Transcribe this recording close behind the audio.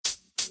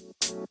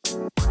Hey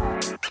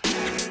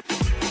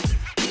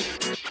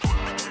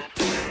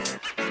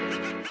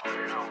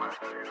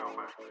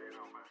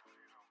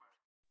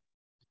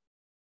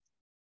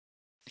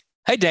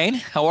Dane,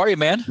 how are you,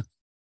 man?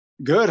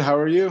 Good. How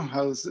are you?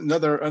 How's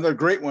another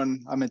great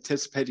one I'm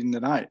anticipating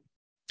tonight?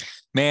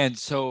 Man,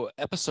 so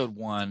episode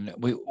one,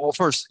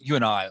 first you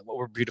and I,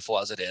 we're beautiful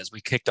as it is. We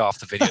kicked off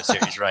the video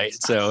series, right?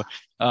 So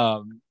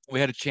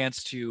we had a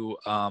chance to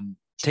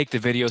take the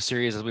video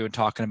series as we were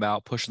talking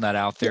about, pushing that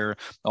out Yep. there,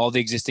 all the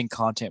existing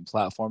content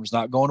platforms,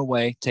 not going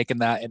away, taking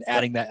that and Yep.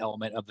 adding that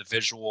element of the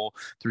visual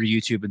through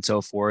YouTube and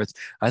so forth.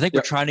 I think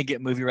we're Yep. trying to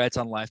get movie rights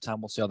on Lifetime.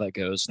 We'll see how that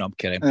goes. No, I'm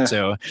kidding. Eh,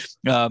 So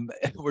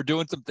we're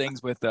doing some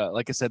things with,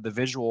 like I said, the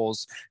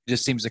visuals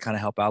just seems to kind of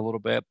help out a little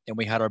bit. And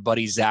we had our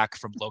buddy Zach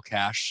from Low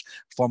Cash,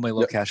 formerly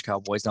Low yep. Cash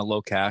Cowboys, now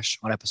Low Cash,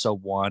 on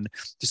episode one.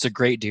 Just a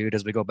great dude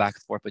as we go back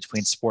and forth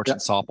between sports and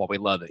Yep. softball. We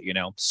love it, you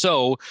know.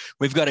 So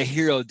we've got a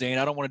hero, Dane.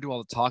 I don't want to do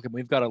all the talking.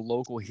 We've got a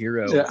local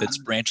hero Yeah. that's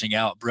branching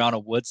out,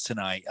 Brionna Woods,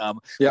 tonight. We'll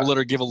Yeah. let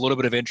her give a little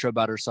bit of intro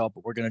about herself,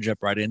 but we're going to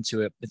jump right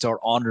into it. It's our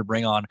honor to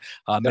bring on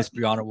Yep. Miss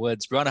Brionna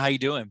Woods. Brionna, how you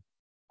doing?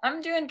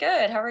 I'm doing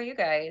good. How are you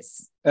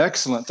guys?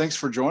 Excellent. Thanks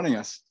for joining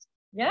us.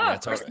 Yeah,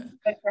 it's of course. all right.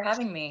 Thanks for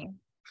having me.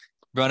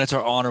 Brian, it's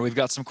our honor. We've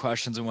got some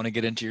questions. We want to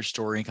get into your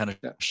story and kind of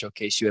Yeah.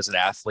 showcase you as an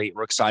athlete.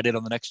 We're excited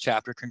on the next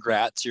chapter.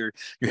 Congrats. You're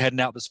heading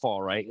out this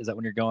fall, right? Is that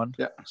when you're going?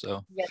 Yeah.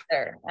 So Yes,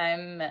 sir.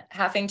 I'm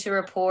having to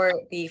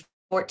report the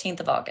 14th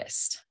of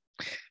August.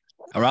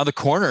 around the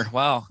corner.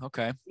 Wow.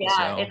 Okay.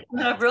 Yeah, So it's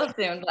not real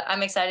soon, but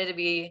I'm excited to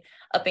be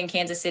up in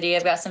Kansas City.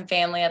 I've got some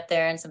family up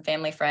there and some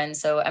family friends,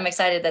 so I'm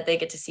excited that they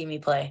get to see me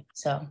play.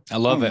 So I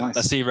love Oh, it. nice.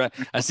 I see you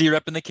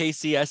repping the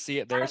KC. I see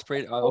it there. It's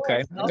pretty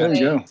okay. There you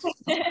go.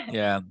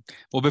 Yeah.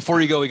 Well,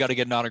 before you go, we got to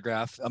get an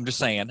autograph. I'm just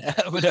saying.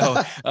 But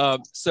no.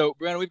 So,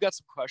 Brianna, we've got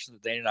some questions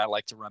that Dane and I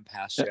like to run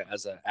past you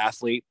as an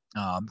athlete.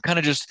 Kind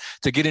of just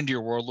to get into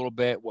your world a little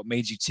bit. What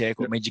made you tick?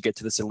 What made you get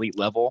to this elite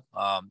level?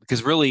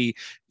 Because really,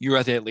 you're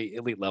at the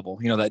elite level.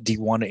 You know, that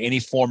D1 in any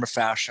form or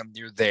fashion,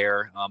 you're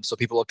there. So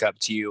people look up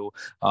to you.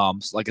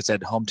 So like I said,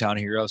 hometown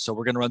hero. So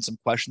we're gonna run some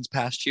questions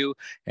past you,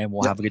 and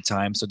we'll have a good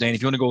time. So, Dane,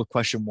 if you want to go with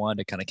question one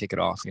to kind of kick it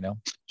off, you know.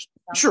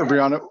 Sure,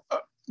 Brianna.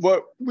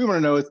 What we want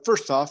to know is,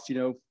 first off,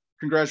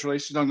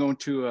 congratulations on going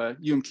to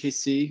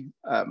UMKC,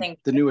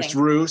 the newest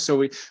RU. So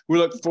we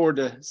look forward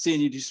to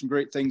seeing you do some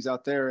great things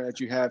out there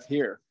as you have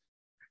here.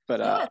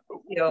 But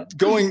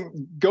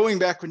going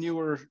back when you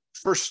were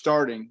first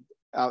starting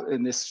out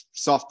in this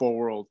softball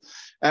world,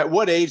 at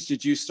what age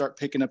did you start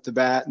picking up the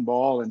bat and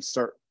ball and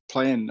start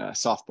playing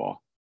softball?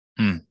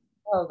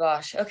 Oh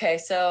gosh. Okay.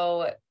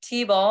 So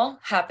T-ball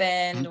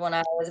happened when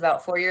I was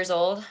about 4 years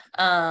old.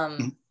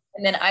 And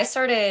then I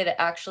started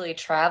actually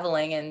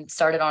traveling and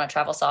started on a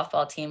travel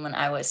softball team when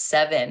I was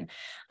 7.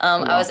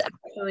 Wow. I was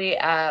actually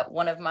at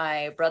one of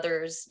my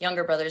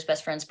younger brother's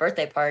best friend's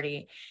birthday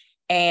party.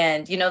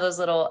 And you know those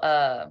little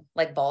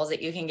like balls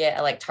that you can get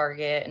at like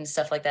Target and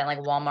stuff like that, like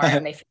Walmart,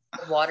 and they fill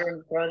with water and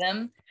you throw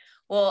them.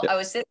 Well, I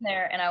was sitting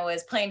there and I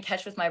was playing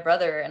catch with my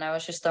brother and I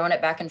was just throwing it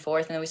back and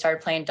forth. And then we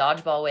started playing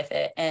dodgeball with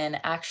it.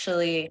 And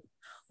actually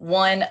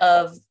one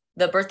of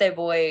the birthday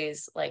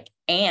boys' like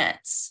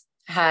aunts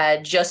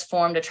had just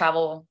formed a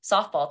travel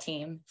softball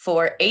team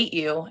for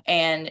 8U.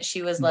 And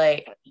she was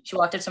like, she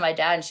walked up to my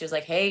dad and she was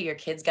like, "Hey, your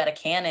kid's got a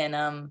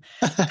cannon.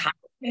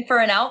 For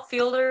an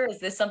outfielder, is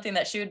this something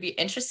that she would be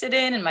interested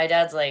in?" And my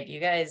dad's like,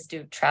 "You guys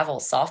do travel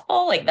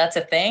softball? Like that's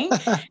a thing?"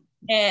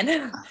 And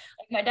like,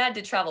 my dad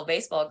did travel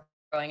baseball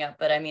growing up,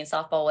 but I mean,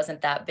 softball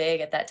wasn't that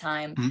big at that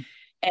time.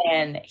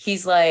 And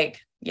he's like,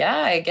 "Yeah,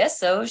 I guess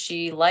so.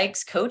 She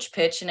likes coach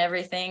pitch and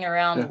everything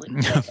around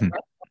and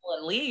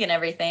league and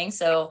everything."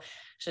 So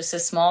just a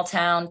small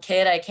town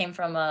kid. I came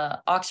from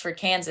Oxford,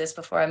 Kansas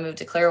before I moved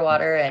to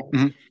Clearwater.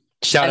 And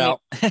shout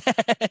out.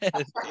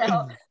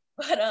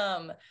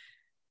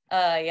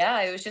 But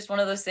yeah, it was just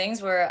one of those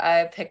things where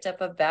I picked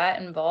up a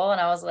bat and ball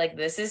and I was like,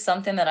 this is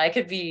something that I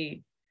could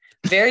be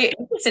very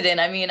interested in.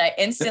 I mean, I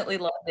instantly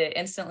loved it,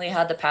 instantly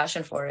had the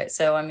passion for it.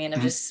 So, I mean,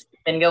 I've just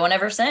been going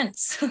ever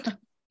since.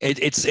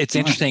 It's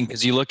interesting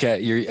because you look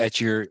at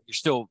you're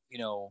still,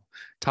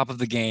 top of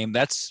the game.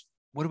 That's,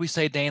 what do we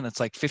say, Dane? That's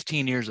like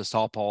 15 years of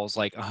softball is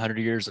like 100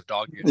 years of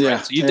dog years. Yeah.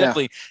 Right? So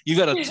you've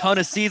got a ton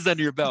of seeds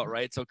under your belt,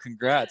 right? So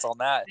congrats on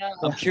that. Yeah,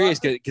 I'm curious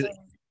because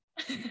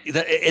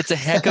it's a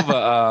heck of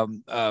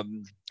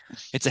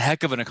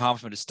an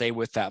accomplishment to stay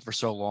with that for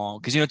so long,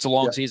 because it's a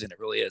long season. It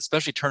really is,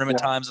 especially tournament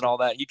times and all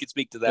that. You could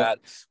speak to that.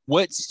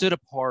 What stood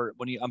apart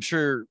when I'm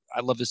sure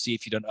I'd love to see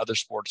if you've done other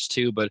sports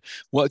too, but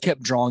what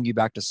kept drawing you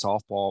back to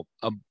softball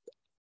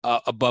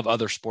above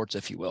other sports,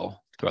 if you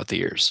will, throughout the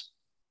years?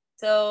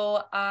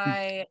 So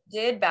I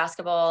did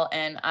basketball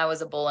and I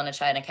was a bull in a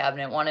china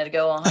cabinet, wanted to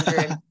go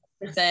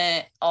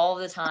 100% all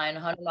the time,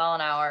 100 mile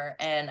an hour.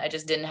 And I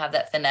just didn't have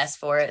that finesse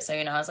for it. So,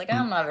 I was like,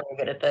 I'm not very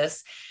good at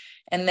this.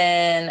 And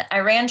then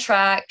I ran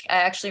track. I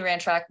actually ran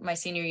track my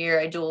senior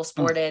year. I dual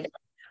sported,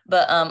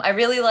 but I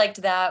really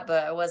liked that,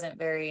 but I wasn't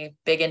very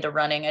big into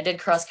running. I did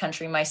cross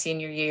country my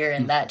senior year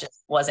and that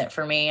just wasn't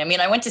for me. I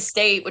mean, I went to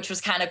state, which was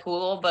kind of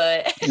cool,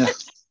 but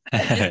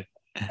something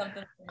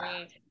for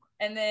funny.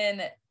 And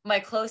then my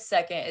close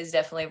second is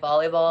definitely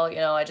volleyball. You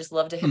know, I just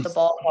love to hit the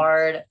ball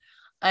hard.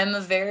 I'm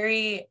a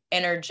very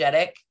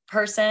energetic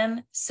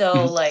person.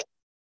 So like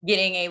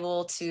being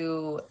able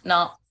to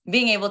not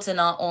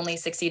only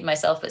succeed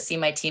myself, but see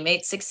my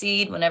teammates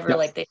succeed whenever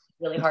like they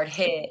really hard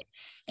hit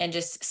and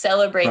just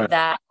celebrate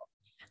that.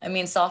 I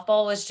mean,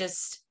 softball was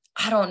just,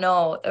 I don't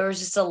know. There was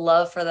just a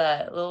love for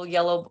that little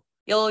yellow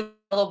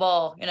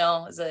ball, you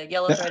know, it's a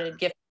yellow threaded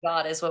gift of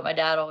God is what my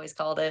dad always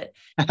called it.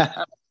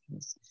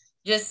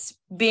 Just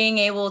being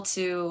able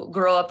to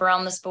grow up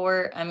around the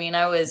sport. I mean,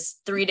 I was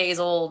 3 days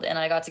old and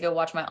I got to go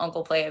watch my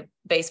uncle play a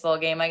baseball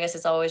game. I guess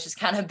it's always just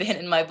kind of been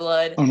in my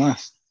blood. Oh,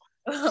 nice.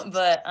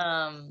 But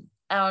I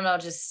don't know,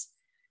 just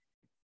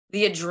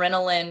the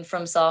adrenaline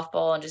from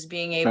softball and just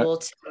being able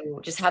to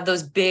just have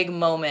those big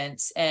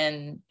moments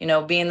and, you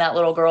know, being that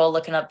little girl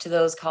looking up to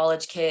those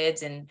college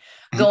kids and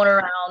going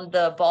around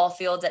the ball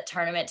fields at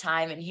tournament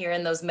time and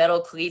hearing those metal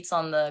cleats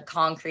on the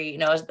concrete, you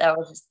know, that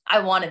was just,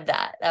 I wanted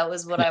that. That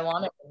was what I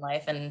wanted in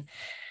life. And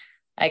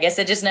I guess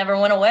it just never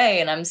went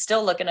away. And I'm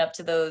still looking up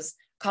to those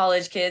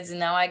college kids. And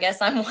now I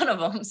guess I'm one of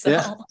them. So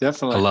yeah,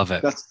 definitely. I love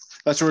it.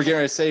 That's what we're getting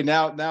ready to say.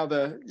 Now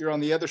you're on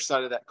the other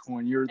side of that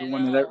coin. You're the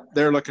one that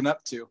they're looking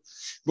up to.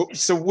 But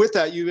so with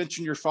that, you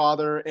mentioned your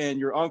father and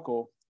your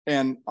uncle,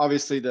 and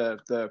obviously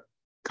the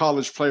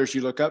college players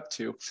you look up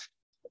to.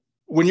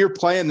 When you're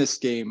playing this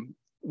game,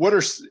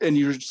 and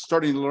you're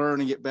starting to learn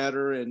and get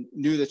better and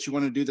knew that you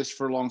want to do this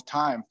for a long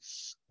time,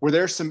 were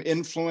there some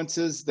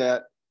influences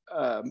that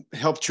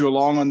helped you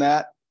along on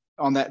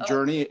that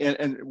journey?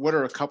 And what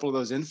are a couple of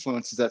those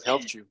influences that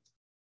helped you?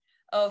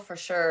 Oh, for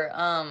sure.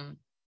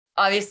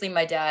 Obviously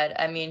my dad,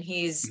 I mean,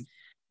 he's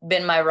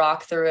been my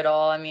rock through it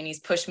all. I mean, he's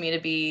pushed me to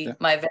be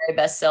my very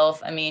best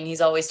self. I mean, he's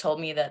always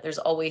told me that there's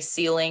always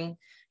ceiling.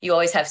 You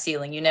always have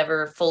ceiling. You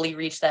never fully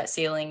reach that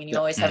ceiling and you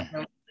always have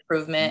room for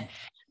improvement.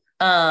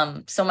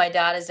 So my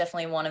dad is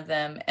definitely one of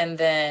them. And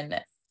then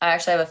I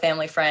actually have a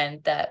family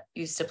friend that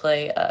used to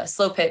play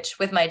slow pitch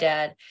with my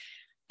dad.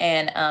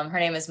 And her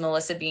name is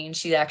Melissa Bean.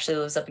 She actually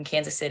lives up in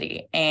Kansas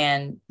City.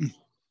 And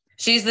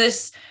she's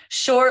this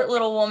short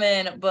little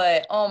woman,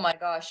 but oh my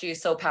gosh, she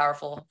is so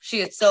powerful. She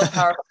is so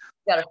powerful.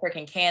 She's got a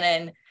freaking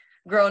cannon.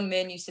 Grown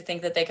men used to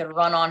think that they could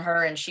run on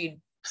her and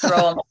she'd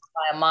throw them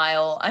by a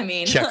mile. I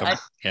mean, I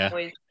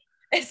always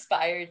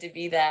aspired to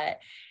be that.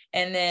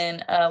 And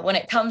then when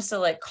it comes to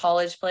like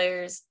college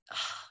players,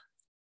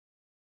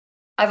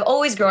 I've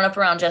always grown up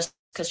around Jessica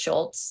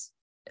Schultz,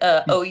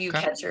 OU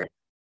catcher.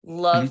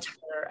 Loved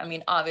her. I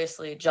mean,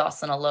 obviously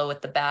Jocelyn Alo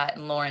with the bat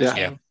and Lauren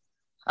Chambers.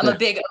 I'm a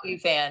big OU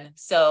fan,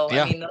 so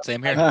I mean,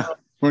 same here.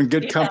 We're in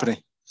good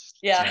company.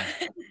 Yeah.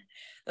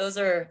 Those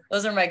are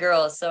my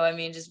girls. So I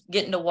mean, just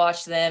getting to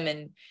watch them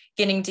and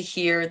getting to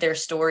hear their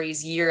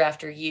stories year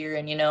after year,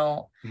 and you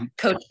know,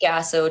 Coach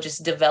Gasso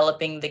just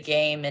developing the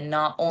game, and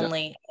not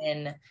only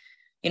in,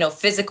 you know,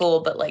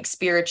 physical but like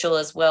spiritual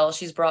as well.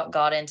 She's brought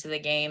God into the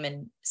game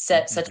and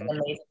set such an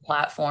amazing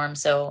platform.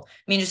 So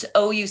I mean, just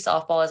OU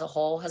softball as a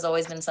whole has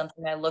always been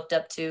something I looked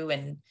up to,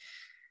 and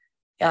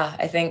yeah,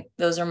 I think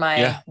those are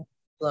my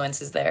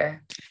influences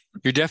there.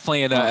 You're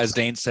definitely in as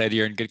Dane said,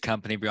 you're in good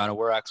company, Brionna.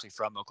 We're actually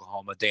from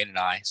Oklahoma, Dane and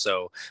I.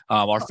 So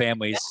our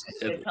families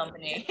good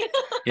company.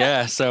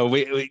 So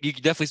we you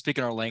can definitely speak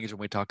in our language when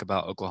we talk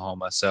about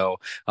Oklahoma. So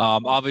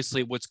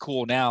obviously what's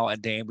cool now,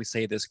 and Dane, we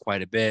say this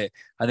quite a bit.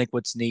 I think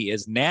what's neat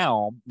is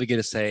now we get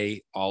to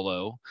say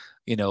Alo,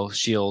 you know,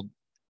 Shield,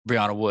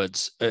 Brionna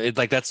Woods.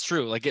 Like that's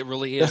true. Like it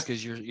really is,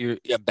 because you're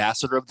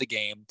ambassador of the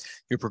game.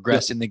 You're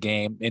progressing the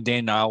game. And Dane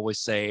and I always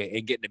say,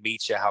 and getting to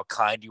meet you, how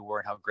kind you were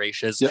and how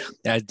gracious.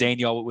 As Dane,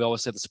 we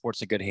always say the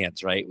sport's in good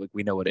hands, right? Like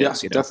we know it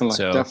is. You know?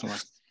 Definitely.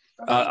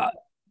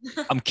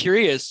 I'm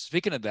curious.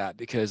 Speaking of that,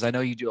 because I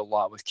know you do a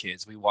lot with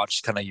kids. We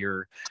watched kind of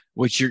your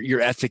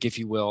ethic, if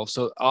you will.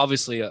 So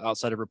obviously,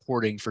 outside of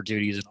reporting for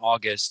duties in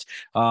August,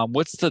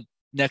 what's the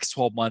next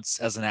 12 months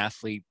as an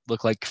athlete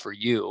look like for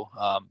you?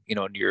 You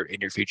know, in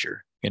your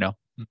future. You know.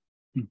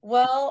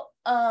 Well,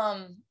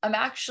 I'm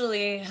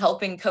actually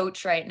helping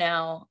coach right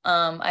now.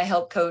 I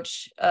help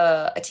coach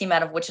a team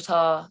out of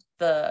Wichita,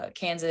 the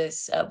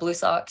Kansas Blue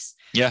Sox.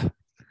 Yeah.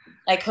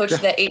 I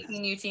coached the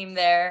 18U team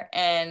there,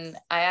 and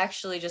I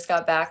actually just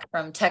got back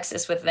from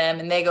Texas with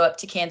them, and they go up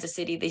to Kansas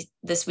City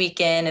this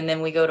weekend, and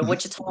then we go to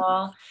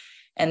Wichita,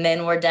 and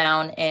then we're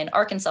down in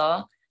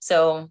Arkansas.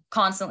 So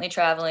constantly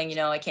traveling, you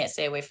know, I can't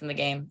stay away from the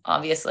game,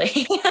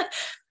 obviously.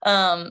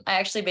 I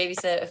actually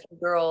babysit a few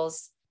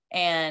girls,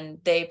 and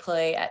they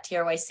play at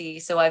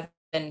TRYC. So I've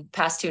been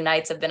past 2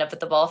 nights, I've been up at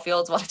the ball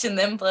fields watching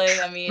them play.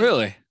 I mean,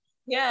 really?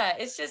 Yeah,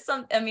 it's just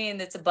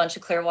it's a bunch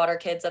of Clearwater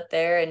kids up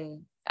there,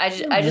 and I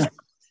just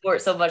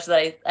sport so much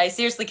that I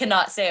seriously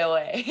cannot stay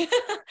away.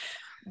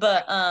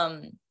 But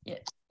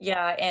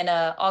and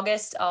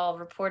August I'll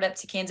report up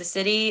to Kansas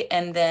City,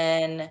 and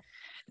then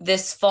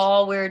this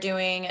fall we're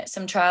doing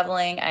some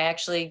traveling. I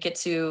actually get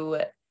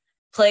to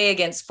play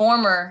against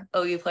former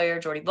OU player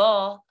Jordy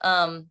Ball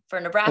for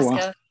Nebraska. Oh,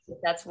 wow.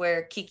 That's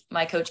where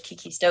my coach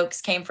Kiki Stokes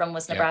came from,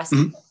 was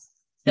Nebraska.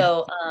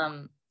 So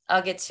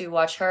I'll get to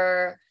watch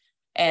her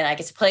and I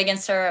get to play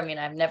against her. I mean,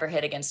 I've never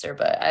hit against her,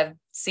 but I've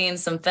seen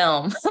some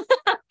film.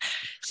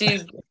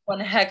 She's one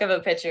heck of a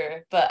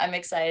pitcher, but I'm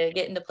excited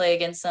getting to play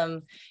against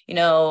some,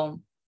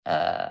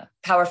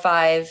 Power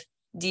 5,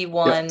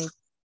 D1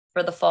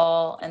 for the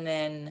fall. And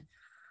then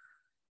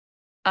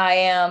I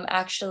am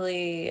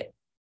actually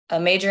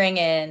majoring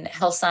in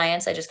health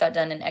science. I just got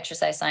done in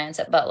exercise science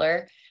at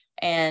Butler,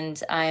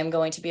 and I am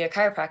going to be a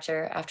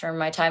chiropractor after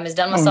my time is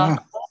done with softball.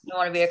 I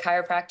want to be a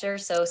chiropractor,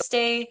 so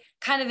stay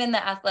kind of in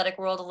the athletic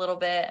world a little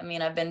bit. I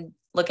mean, I've been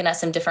looking at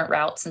some different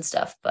routes and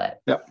stuff, but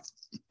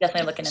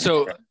definitely looking at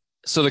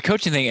So the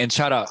coaching thing, and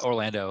shout out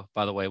Orlando,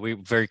 by the way, we're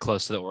very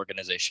close to the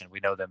organization. We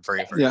know them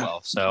very, very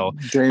well. So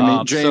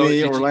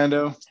Jamie,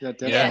 Orlando.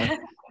 Yeah.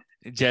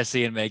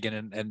 Jesse and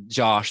Megan and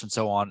Josh and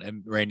so on,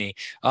 and Rainey.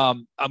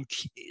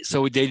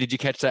 Did you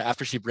catch that?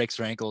 After she breaks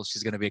her ankle,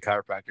 she's going to be a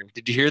chiropractor.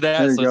 Did you hear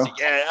that?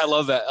 Yeah, I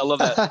love that.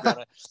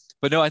 Brionna.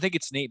 But no, I think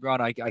it's neat,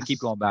 Brionna. I keep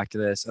going back to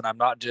this, and I'm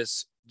not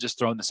just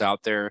throwing this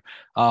out there.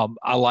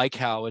 I like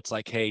how it's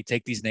like, hey,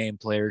 take these name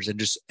players and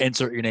just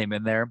insert your name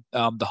in there.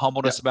 The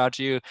humbleness about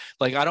you.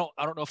 Like, I don't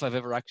know if I've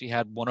ever actually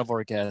had one of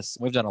our guests.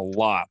 We've done a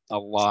lot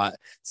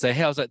say,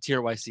 hey, I was at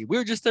TRYC. We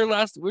were just there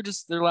last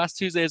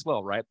Tuesday as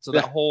well. Right. So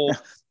that whole,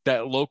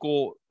 that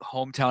local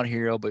hometown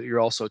hero, but you're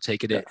also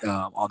taking it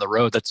on the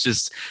road. That's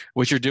just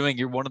what you're doing.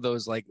 You're one of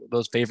those, like,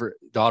 those favorite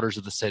daughters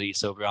of the city.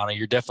 So Brionna,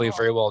 you're definitely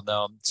very well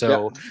known.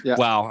 So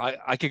wow,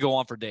 I could go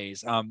on for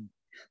days.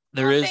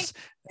 There's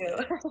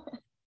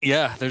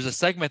a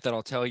segment that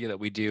I'll tell you that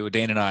we do.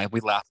 Dane and we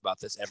laugh about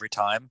this every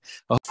time.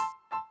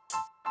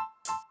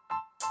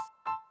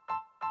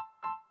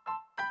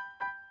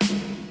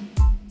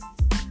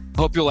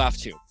 Hope you'll laugh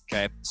too.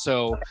 Okay.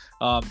 So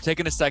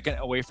taking a second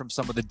away from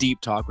some of the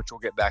deep talk, which we'll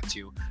get back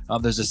to,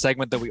 there's a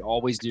segment that we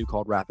always do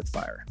called Rapid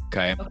Fire.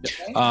 Okay.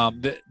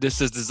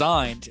 This is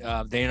designed,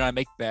 Dane and I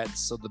make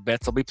bets. So the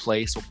bets will be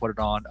placed. We'll put it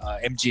on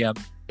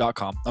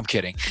mgm.com. I'm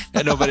kidding.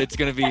 No, but it's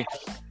going to be,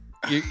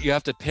 you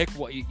have to pick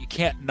what you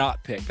can't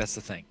not pick. That's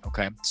the thing.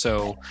 Okay.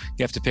 So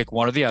you have to pick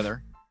one or the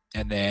other.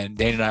 And then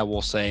Dane and I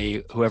will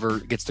say whoever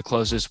gets the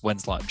closest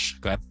wins lunch.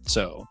 Okay.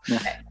 So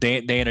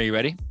Dane, are you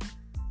ready?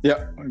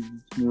 Yeah,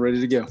 I'm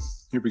ready to go.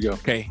 Here we go.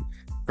 Okay.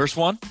 First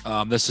one.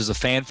 This is a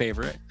fan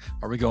favorite.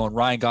 Are we going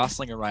Ryan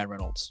Gosling or Ryan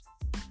Reynolds?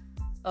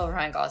 Oh,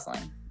 Ryan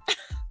Gosling.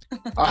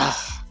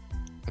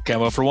 Okay, I'm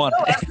 0 for 1.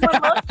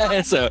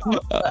 So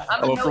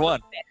I'm 0 for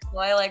 1.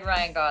 Well, I like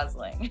Ryan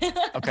Gosling.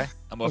 Okay,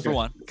 I'm 0 for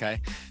 1.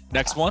 Okay.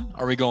 Next one.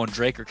 Are we going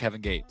Drake or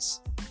Kevin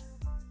Gates?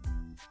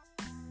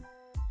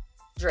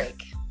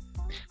 Drake.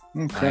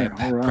 Okay.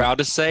 I'm proud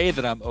to say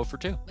that I'm 0 for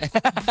 2.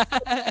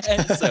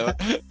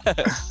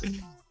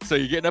 So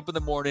you're getting up in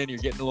the morning, you're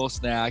getting a little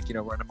snack,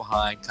 running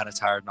behind, kind of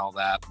tired and all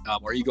that.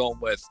 Are you going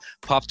with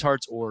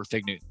Pop-Tarts or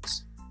Fig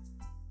Newtons?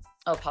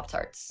 Oh,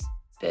 Pop-Tarts.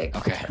 Big.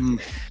 Okay.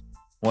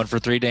 1 for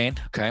 3, Dane.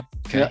 Okay.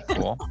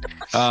 Cool.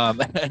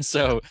 And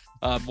so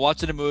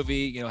watching a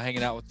movie,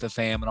 hanging out with the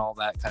fam and all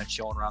that, kind of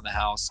chilling around the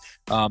house.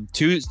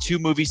 Two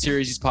movie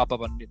series pop up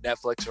on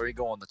Netflix. Are you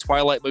going the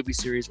Twilight movie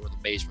series or the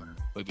Maze Runner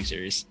movie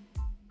series?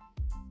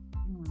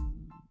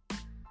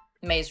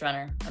 Maze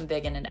Runner. I'm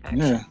big into action.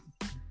 Yeah.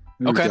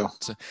 Okay.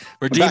 So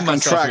back on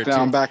track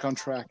now. I'm back on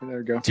track. There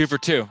we go. 2 for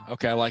 2.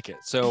 Okay, I like it.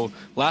 So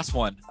last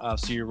one.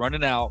 So you're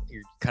running out.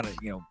 You're kind of,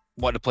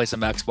 wanting to play some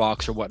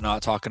Xbox or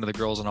whatnot, talking to the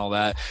girls and all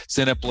that.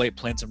 Staying up late,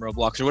 playing some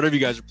Roblox or whatever you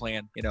guys are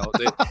playing.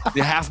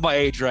 They're half my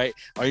age, right?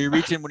 Are you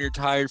reaching when you're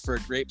tired for a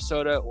grape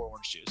soda or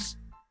orange juice?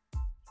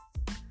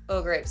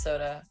 Oh, grape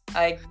soda.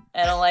 I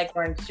don't like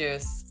orange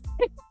juice.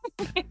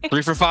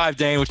 3 for 5,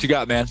 Dane. What you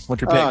got, man?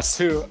 What's your picks?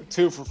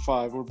 2 for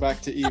 5. We're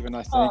back to even,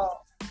 I think.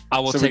 I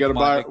will. So we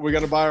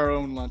gotta buy our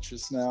own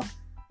lunches now.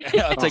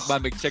 I'll take my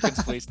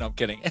McChickens, please. No, I'm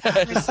kidding.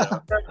 First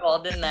of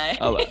all, didn't I?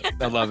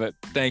 I love it.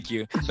 Thank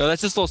you. No,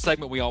 that's this little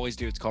segment we always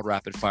do. It's called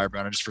Rapid Fire,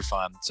 Brionna, just for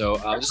fun. So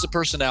just a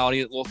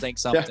personality, we'll think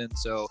something. Yeah.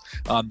 So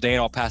Dane,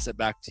 I'll pass it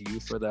back to you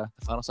for the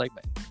final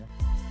segment.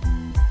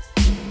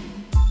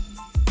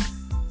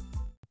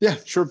 Yeah,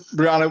 sure.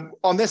 Brionna,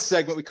 on this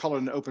segment, we call it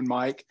an open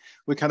mic.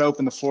 We kind of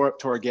open the floor up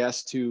to our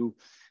guests to,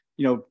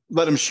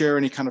 let them share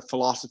any kind of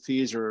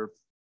philosophies or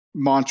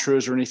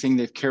mantras or anything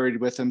they've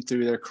carried with them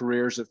through their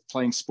careers of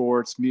playing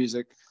sports,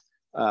 music,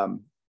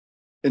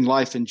 in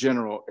life in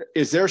general.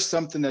 Is there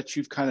something that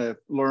you've kind of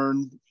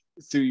learned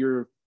through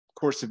your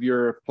course of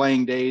your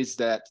playing days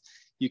that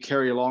you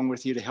carry along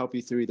with you to help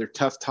you through either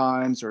tough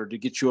times or to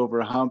get you over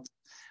a hump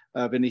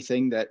of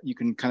anything that you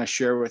can kind of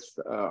share with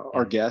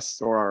our guests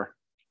or our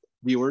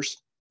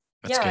viewers?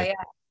 Yeah.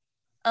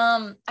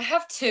 I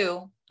have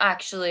 2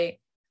 actually.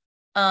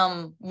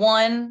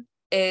 One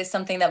is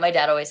something that my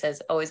dad always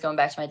says, always going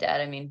back to my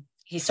dad. I mean,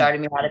 he started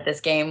me out at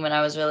this game when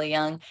I was really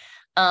young.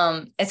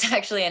 It's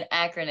actually an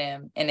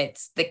acronym, and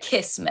it's the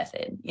KISS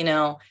method,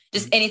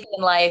 just anything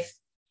in life,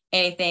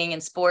 anything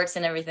in sports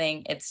and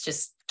everything. It's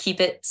just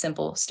keep it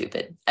simple,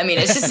 stupid. I mean,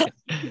 it's just,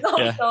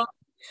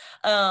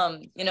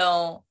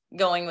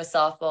 going with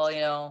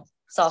softball,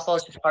 softball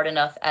is just hard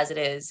enough as it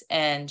is,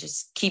 and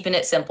just keeping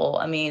it simple.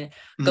 I mean,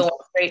 going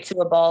straight to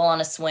a ball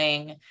on a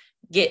swing,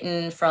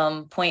 getting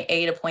from point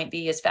A to point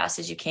B as fast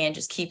as you can,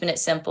 just keeping it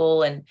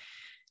simple, and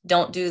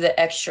don't do the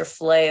extra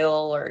flail,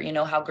 or, you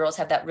know, how girls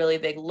have that really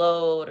big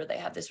load, or they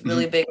have this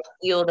really big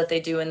wheel that they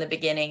do in the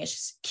beginning. It's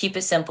just keep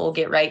it simple,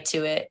 get right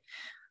to it.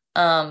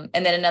 And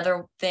then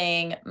another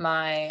thing,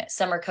 my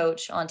summer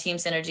coach on Team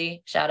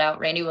Synergy, shout out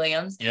Randy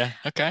Williams. Yeah.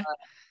 Okay.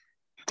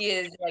 He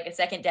is like a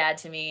second dad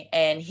to me,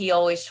 and he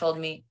always told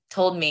me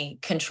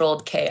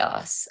controlled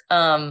chaos.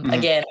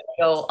 Again,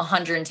 I go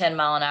 110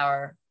 mile an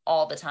hour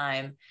all the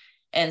time.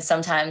 And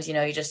sometimes, you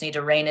know, you just need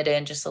to rein it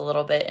in just a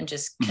little bit and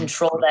just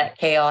control that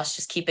chaos,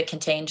 just keep it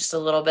contained just a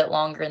little bit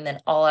longer. And then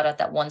all out at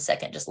that 1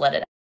 second, just let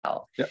it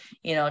out,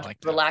 you know, like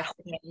relax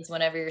your hands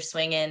whenever you're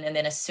swinging. And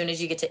then as soon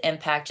as you get to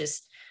impact,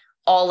 just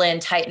all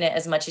in, tighten it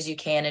as much as you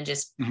can, and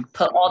just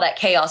put all that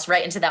chaos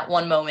right into that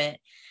one moment.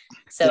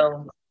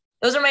 So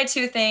those are my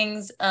two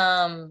things.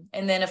 And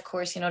then of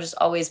course, you know, just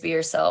always be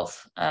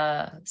yourself.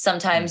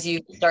 Sometimes you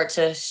start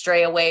to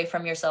stray away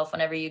from yourself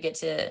whenever you get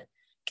to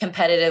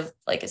competitive,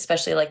 like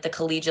especially like the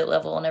collegiate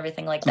level and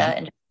everything like that,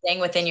 and staying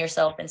within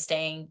yourself and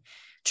staying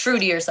true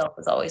to yourself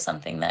is always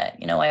something that,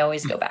 you know, I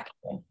always go back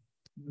to.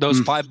 Those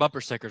 5 bumper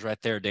stickers right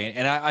there, Dane.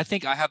 And I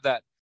think I have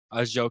that.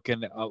 I was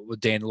joking with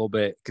Dane a little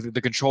bit, because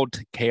the controlled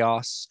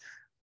chaos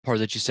part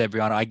that you said,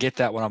 Brionna, I get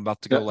that when I'm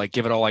about to go, like,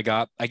 give it all I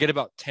got. I get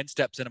about 10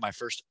 steps into my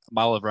first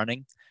mile of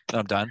running, and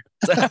I'm done.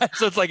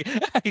 So it's like,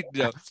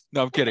 no,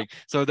 I'm kidding.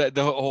 So that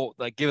the whole,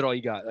 like, give it all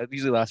you got, that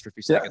usually lasts for a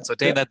few seconds. So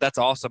Dane, that's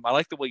awesome. I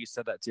like the way you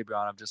said that too,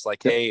 Brionna. I'm just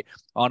like, hey,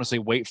 honestly,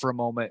 wait for a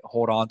moment,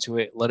 hold on to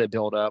it, let it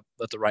build up,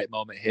 let the right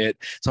moment hit.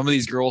 Some of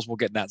these girls will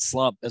get in that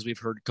slump, as we've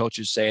heard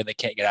coaches say, and they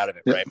can't get out of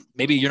it, right?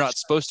 Maybe you're not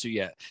supposed to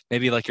yet.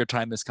 Maybe like your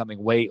time is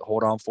coming. Wait,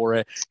 hold on for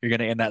it. You're going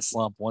to end that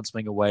slump one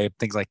swing away,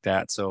 things like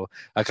that. So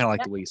I kind of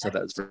like the way you said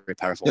that. It's very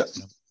powerful.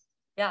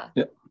 Yeah.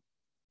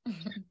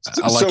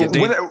 I like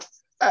it.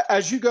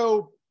 As you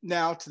go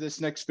now to this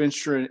next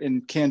venture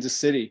in Kansas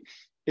City,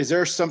 is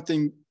there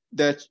something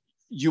that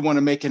you want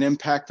to make an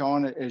impact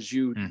on as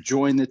you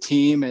join the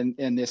team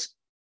and this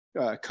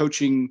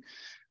coaching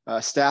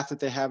staff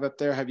that they have up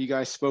there? Have you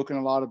guys spoken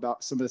a lot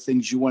about some of the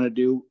things you want to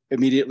do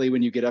immediately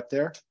when you get up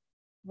there?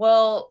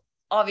 Well,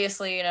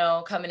 obviously, you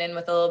know, coming in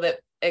with a little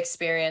bit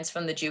experience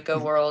from the JUCO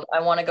world,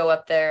 I want to go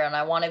up there and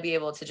I want to be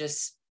able to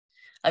just,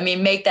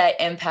 make that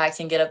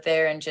impact and get up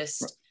there and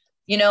just,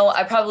 you know,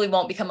 I probably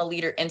won't become a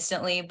leader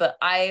instantly, but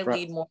I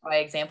lead more by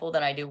example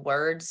than I do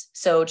words.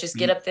 So just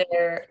get up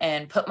there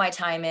and put my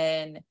time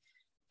in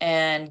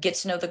and get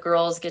to know the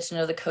girls, get to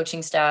know the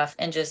coaching staff,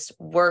 and just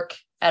work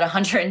at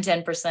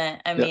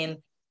 110%.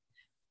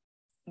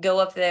 Go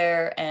up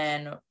there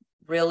and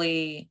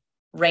really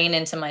rein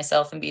into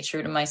myself and be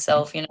true to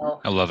myself. You know,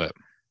 I love it.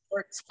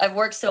 I've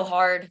worked so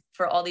hard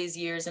for all these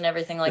years and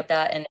everything like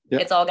that. And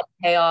it's all going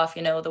to pay off.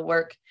 You know, the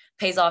work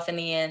pays off in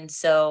the end.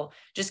 So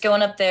just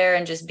going up there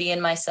and just being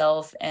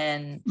myself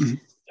and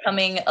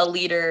becoming a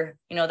leader,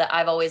 you know, that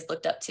I've always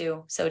looked up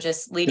to. So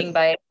just leading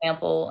by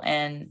example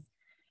and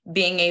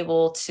being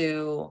able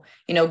to,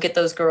 you know, get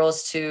those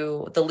girls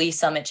to the Lee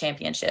Summit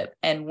Championship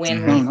and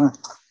win.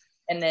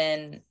 And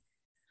then,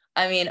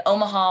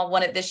 Omaha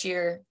won it this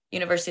year,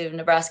 University of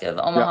Nebraska of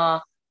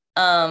Omaha.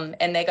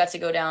 And they got to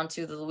go down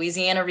to the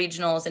Louisiana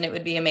regionals, and it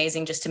would be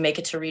amazing just to make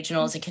it to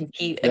regionals and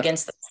compete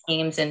against the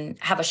teams and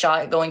have a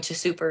shot at going to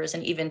supers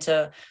and even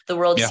to the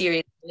World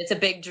Series. It's a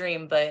big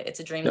dream, but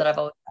it's a dream that I've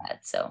always had.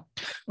 So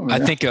I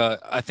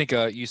think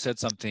you said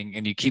something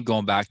and you keep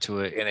going back to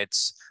it, and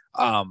it's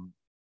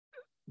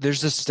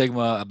there's this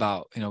stigma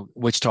about, you know,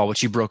 Wichita,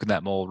 which you've broken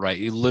that mold, right?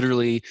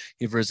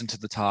 You've risen to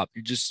the top.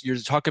 You're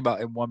talking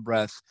about in one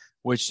breath,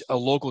 which a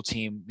local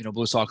team, you know,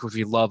 Blue Sox, which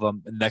we love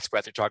them. In the next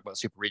breath, you're talking about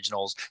super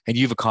regionals, and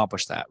you've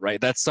accomplished that,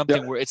 right? That's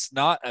something where it's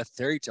not a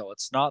fairy tale.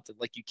 It's not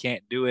that like you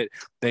can't do it.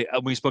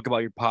 We spoke about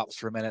your pops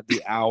for a minute,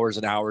 the hours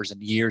and hours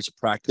and years of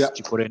practice that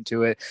you put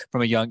into it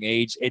from a young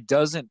age. It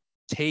doesn't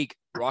take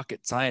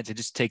rocket science. It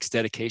just takes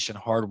dedication,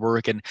 hard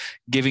work, and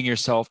giving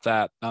yourself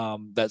that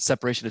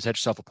separation to set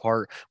yourself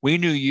apart. We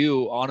knew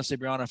you, honestly,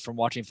 Brionna, from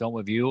watching film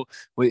with you,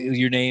 with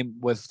your name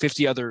with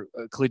 50 other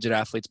collegiate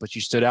athletes, but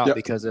you stood out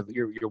because of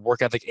your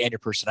work ethic and your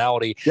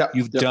personality.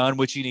 You've done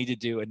what you need to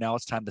do, and now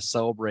it's time to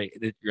celebrate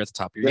that you're at the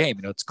top of your game.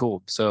 You know, it's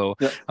cool. So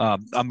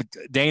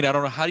Dane, I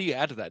don't know, how do you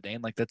add to that,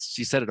 Dane? Like,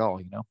 she said it all,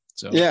 you know?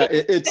 So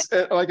it's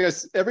like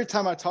every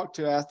time I talk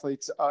to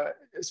athletes,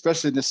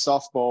 especially in this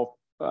softball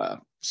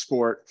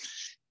sport,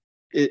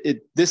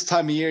 this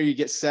time of year you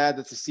get sad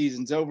that the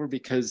season's over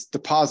because the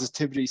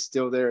positivity is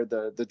still there,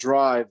 the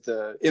drive,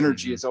 the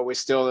energy is always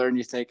still there, and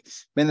you think,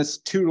 man, it's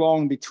too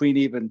long between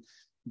even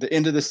the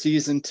end of the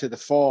season to the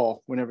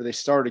fall whenever they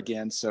start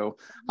again. So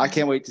I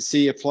can't wait to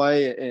see you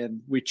play,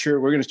 and we're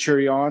going to cheer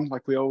you on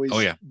like we always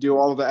do,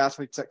 all of the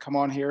athletes that come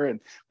on here, and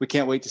we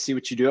can't wait to see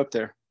what you do up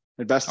there.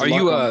 And best of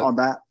luck on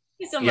that. Thank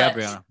you so much.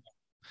 Brionna.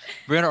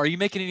 Brionna, are you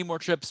making any more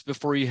trips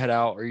before you head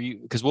out? Are you,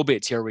 because we'll be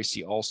at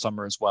TRWC all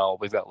summer as well.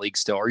 We've got league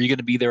still. Are you going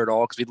to be there at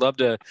all? Because we'd love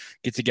to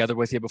get together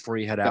with you before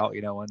you head out,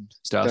 you know, and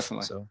stuff.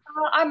 Definitely. So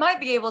I might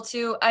be able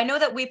to. I know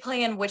that we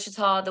play in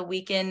Wichita the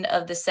weekend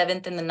of the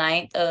 7th and the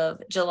 9th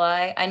of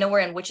July. I know we're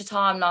in Wichita.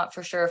 I'm not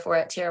for sure if we're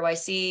at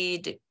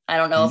TRYC. I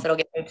don't know if it'll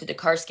get moved to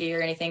Dekarsky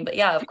or anything, but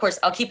yeah, of course,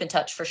 I'll keep in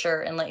touch for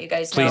sure and let you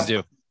guys know. Please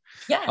do.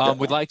 Yeah.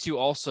 We'd like to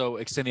also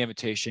extend the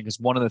invitation because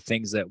one of the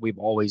things that we've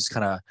always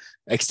kind of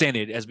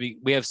extended as we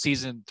have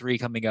season 3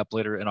 coming up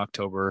later in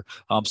October.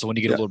 So when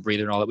you get a little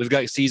breather and all that, we've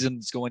got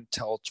seasons going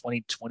till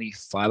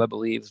 2025, I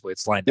believe, is the way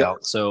it's lined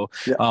out. So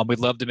we'd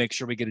love to make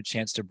sure we get a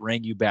chance to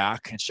bring you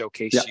back and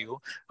showcase you,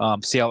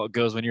 see how it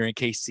goes when you're in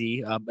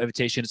KC.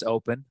 Invitation is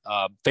open.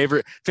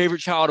 Favorite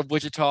child of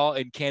Wichita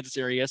and Kansas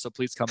area. So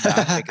please come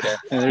back.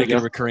 Make it a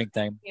recurring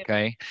thing.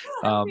 Okay.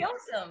 That'd be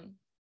awesome.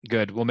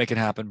 Good. We'll make it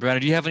happen.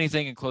 Brionna, do you have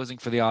anything in closing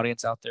for the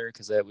audience out there?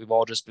 Because we've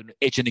all just been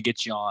itching to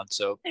get you on.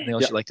 So anything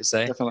else you'd like to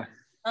say? Definitely.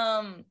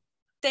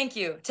 Thank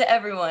you to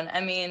everyone.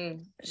 I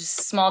mean,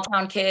 just small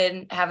town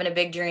kid having a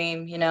big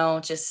dream, you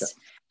know, just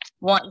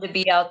wanting to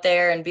be out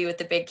there and be with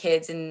the big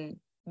kids, and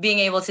being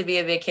able to be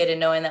a big kid and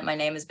knowing that my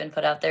name has been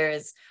put out there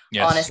is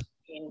honestly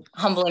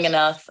humbling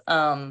enough.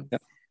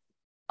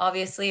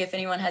 Obviously, if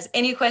anyone has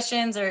any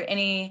questions or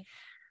any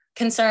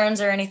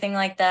concerns or anything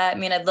like that, I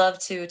mean, I'd love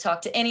to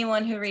talk to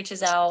anyone who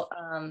reaches out.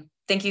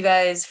 Thank you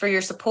guys for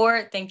your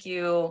support. Thank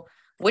you,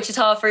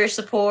 Wichita, for your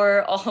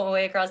support all the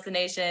way across the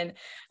nation.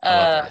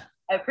 I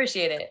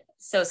appreciate it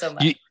so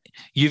much.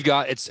 You've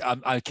got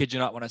I kid you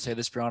not when I say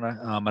this, Brionna,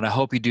 and I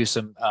hope you do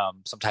some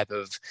type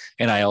of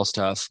NIL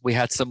stuff. We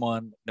had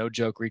someone, no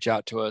joke, reach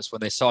out to us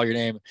when they saw your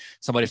name,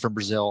 somebody from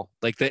Brazil.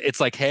 It's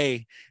like,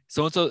 hey,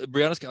 so-and-so,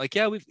 Brianna's like,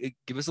 yeah,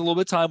 give us a little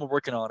bit of time. We're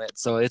working on it.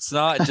 So it's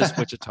not just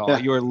Wichita.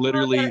 You are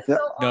literally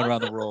known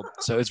around the world.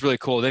 So it's really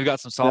cool. They've got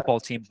some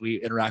softball teams we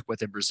interact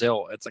with in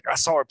Brazil. It's like, I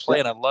saw her play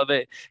and I love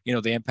it. You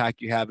know, the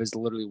impact you have is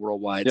literally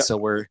worldwide. So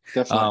we're,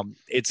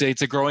 it's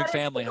a growing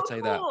family. I'll tell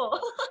you that.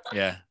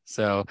 Yeah.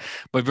 So,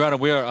 but Brionna,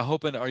 we are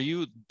hoping, are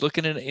you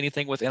looking at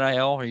anything with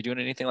NIL? Are you doing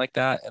anything like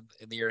that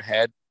in your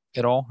head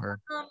at all? Or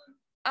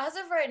as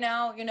of right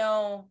now, you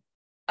know,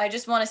 I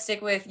just want to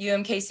stick with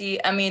UMKC.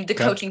 I mean, the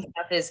coaching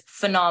staff is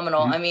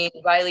phenomenal. I mean,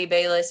 Riley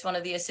Bayless, one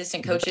of the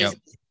assistant coaches,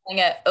 is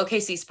playing at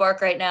OKC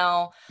Spark right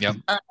now.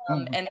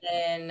 And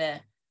then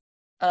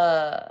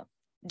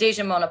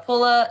Deja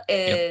Monapola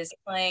is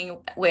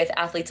playing with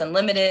Athletes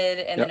Unlimited.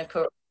 And then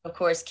of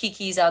course,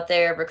 Kiki's out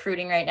there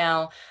recruiting right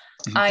now.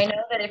 I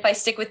know that if I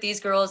stick with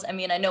these girls, I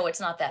mean, I know it's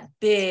not that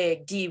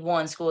big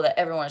D1 school that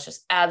everyone is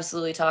just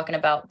absolutely talking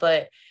about,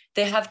 but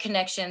they have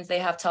connections. They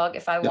have talk.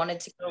 If I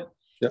wanted to go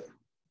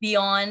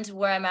beyond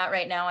where I'm at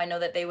right now, I know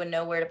that they would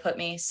know where to put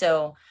me.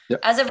 So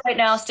as of right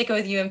now, sticking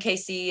with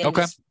UMKC and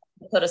just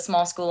put a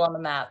small school on the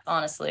map,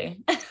 honestly.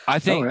 I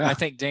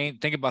think Dane,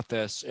 think about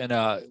this. And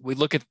we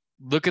look at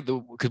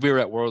because we were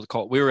at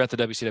the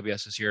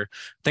WCWS this year.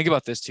 Think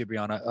about this too,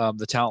 Brionna.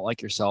 The talent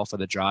like yourself or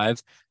the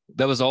drive,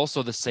 that was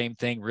also the same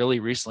thing really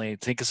recently.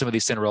 Think of some of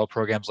these Cinderella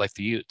programs like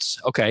the Utes.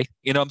 Okay.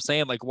 You know what I'm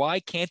saying? Like, why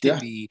can't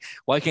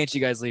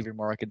you guys leave your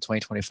mark in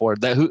 2024?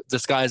 The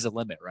sky's the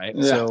limit,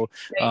 right? So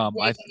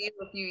a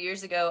few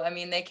years ago, I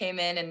mean, they came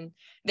in and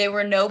they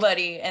were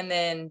nobody, and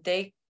then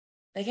they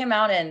came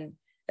out and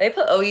they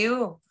put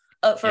OU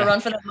up for a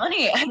run for the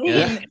money. I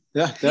mean,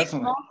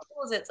 definitely.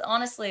 It's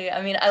honestly,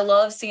 I mean, I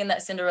love seeing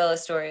that Cinderella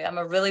story. I'm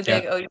a really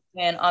big OU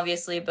fan,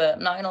 obviously, but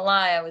I'm not gonna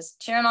lie, I was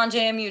cheering on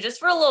JMU just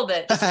for a little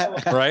bit.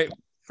 Right.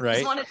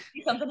 Just wanted to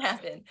see something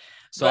happen.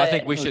 So I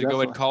think we should go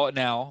ahead and call it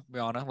now,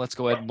 Brionna. Let's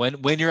go ahead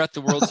and when you're at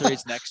the World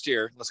Series next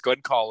year, let's go ahead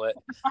and call it.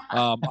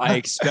 I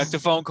expect a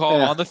phone call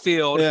on the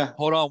field.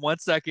 Hold on one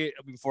second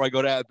before I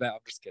go to at bat. I'm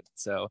just kidding.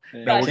 So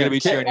we're going to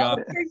be cheering you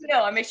on.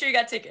 I'll make sure you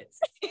got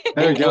tickets.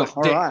 There you go.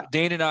 All right.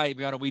 Dane and I,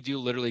 Brionna, we do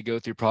literally go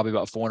through probably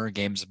about 400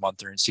 games a month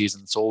during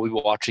season. So we'll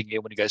be watching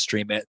you when you guys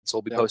stream it. So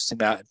we'll be posting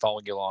that and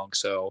following you along.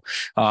 So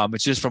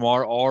it's just from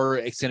our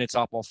extended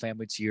softball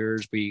family to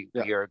yours. We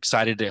are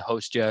excited to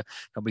host you,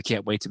 and we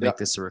can't wait to make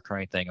this a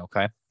recurring thing.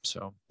 Okay.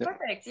 So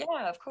perfect.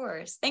 Yeah, of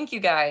course. Thank you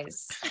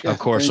guys. Of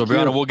course. So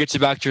Brionna, we'll get you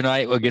back to your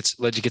night. We'll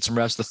let you get some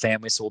rest with the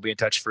family. So we'll be in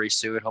touch very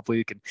soon. Hopefully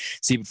we can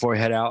see you before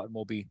you head out, and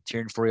we'll be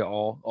cheering for you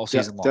all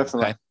season long.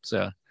 Definitely. Okay?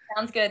 So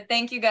sounds good.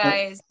 Thank you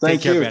guys.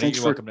 Thank you. Thanks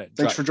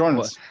for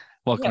joining us.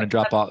 Welcome to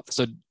drop off.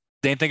 So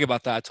Dane, think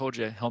about that. I told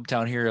you,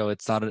 hometown hero.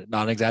 It's not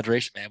an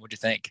exaggeration, man. What'd you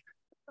think?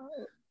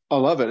 I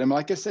love it. And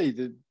like I say,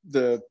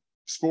 the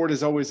sport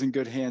is always in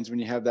good hands when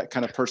you have that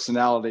kind of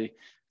personality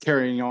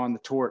carrying on the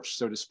torch,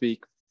 so to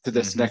speak, to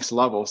this next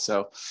level.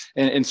 So,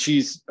 and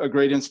she's a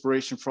great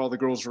inspiration for all the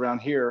girls around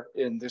here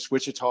in this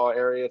Wichita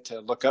area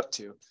to look up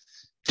to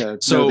know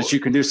that you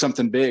can do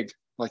something big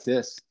like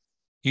this.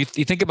 You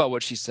think about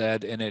what she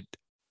said, and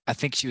I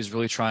think she was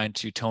really trying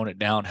to tone it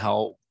down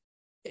how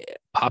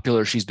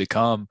popular she's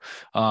become.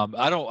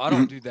 I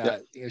don't do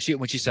that. You know,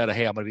 when she said,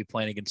 hey, I'm going to be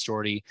playing against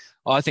Jordy,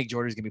 I think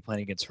Jordy's going to be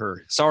playing against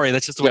her. Sorry,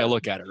 that's just the way I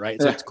look at it, right?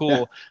 So it's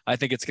cool. I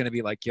think it's going to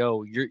be like,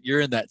 yo,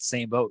 you're in that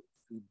same boat.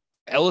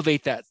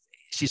 Elevate that.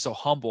 she's so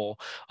humble.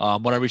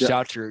 When I reached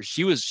out to her,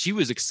 she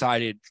was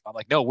excited. I'm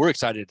like, no, we're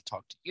excited to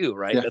talk to you.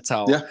 Right. That's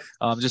how,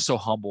 just so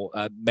humble,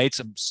 made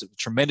some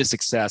tremendous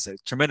success, a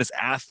tremendous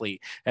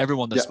athlete.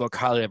 Everyone that spoke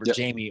highly of her,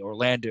 Jamie,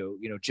 Orlando,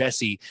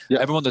 Jesse,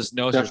 everyone that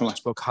knows her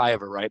spoke high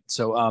of her. Right.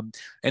 So,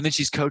 and then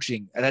she's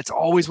coaching, and that's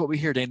always what we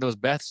hear, Dane. Those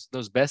best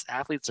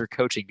athletes are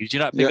coaching. Did you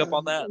not pick up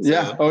on that?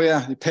 So, oh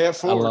yeah. You pay it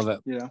forward. I love it.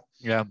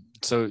 Yeah.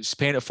 So she's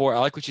paying it forward. I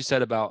like what you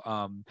said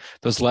about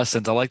those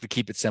lessons. I like to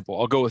keep it simple.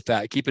 I'll go with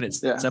that. Keeping it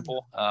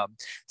simple.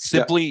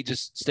 Simply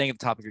just staying at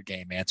the top of your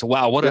game, man. So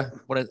wow, what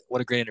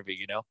a great interview,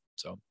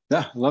 So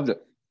yeah, loved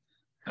it.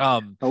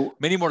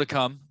 Many more to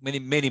come.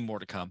 Many more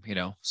to come,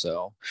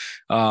 So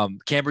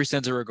Cambry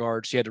sends her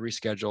regards. She had to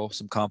reschedule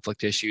some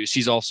conflict issues.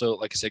 She's also,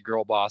 like I said,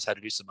 girl boss, had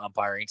to do some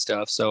umpiring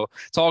stuff. So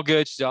it's all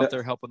good. She's out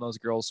there helping those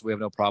girls. So we have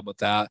no problem with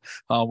that.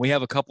 We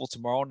have a couple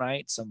tomorrow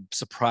night, some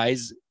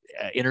surprise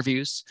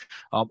interviews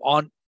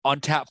on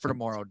tap for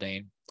tomorrow,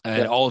 Dane.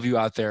 And all of you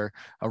out there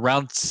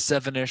around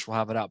 7-ish, we'll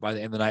have it out by the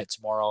end of the night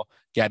tomorrow.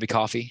 Gabby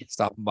Coffee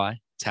stopping by.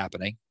 It's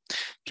happening.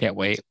 Can't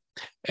wait.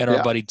 And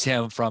our buddy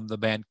Tim from the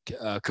band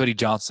Cody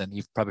Johnson.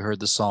 You've probably heard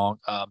the song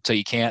Till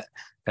You Can't.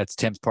 That's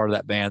Tim's part of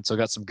that band. So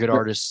got some good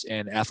artists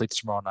and athletes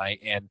tomorrow night.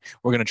 And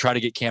we're going to try to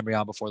get Cambry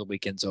on before the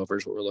weekend's over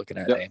is what we're looking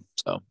at, Dane.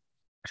 So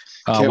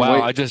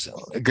wow,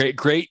 wait.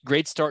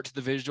 Great start to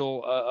the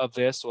visual of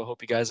this. So I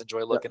hope you guys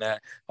enjoy looking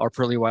at our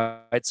pearly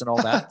whites and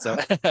all that. So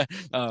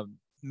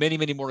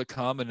many more to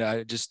come.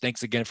 And just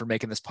thanks again for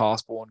making this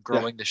possible and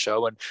growing the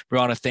show. And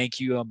Brionna, thank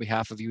you on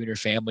behalf of you and your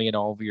family and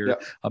all of your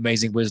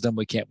amazing wisdom.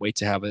 We can't wait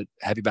to have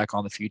you back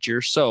on the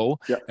future. So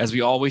as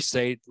we always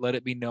say, let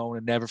it be known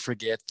and never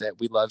forget that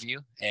we love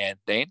you. And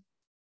Dane,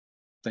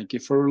 thank you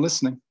for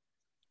listening.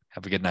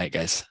 Have a good night,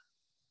 guys.